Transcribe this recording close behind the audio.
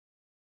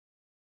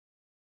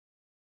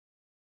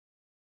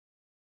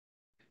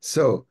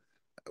So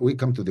we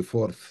come to the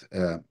fourth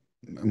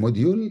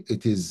module.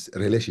 It is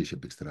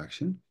relationship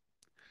extraction.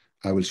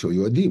 I will show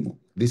you a demo.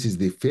 This is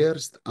the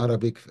first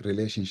Arabic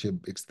relationship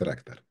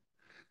extractor.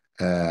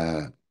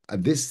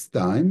 At this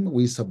time,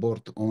 we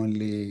support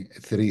only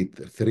three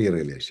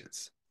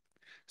relations.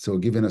 So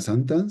given a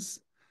sentence,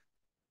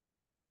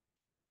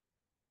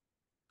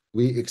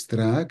 we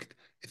extract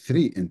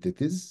three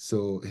entities.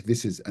 So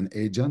this is an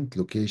agent,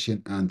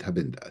 location, and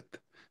happened at.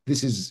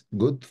 This is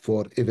good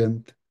for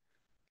event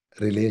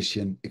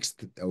relation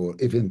or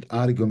event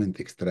argument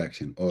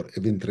extraction or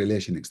event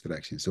relation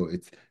extraction. So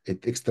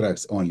it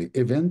extracts only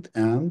event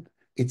and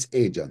its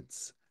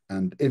agents,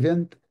 and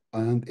event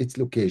and its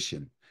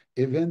location,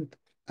 event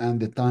and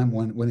the time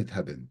when it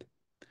happened.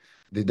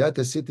 The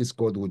data set is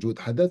called وجود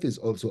حدث, is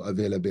also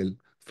available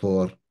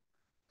for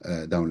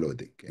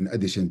downloading, in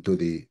addition to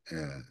the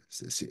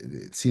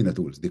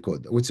SinaTools, the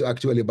code, which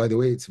actually, by the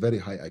way, it's very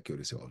high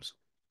accuracy also.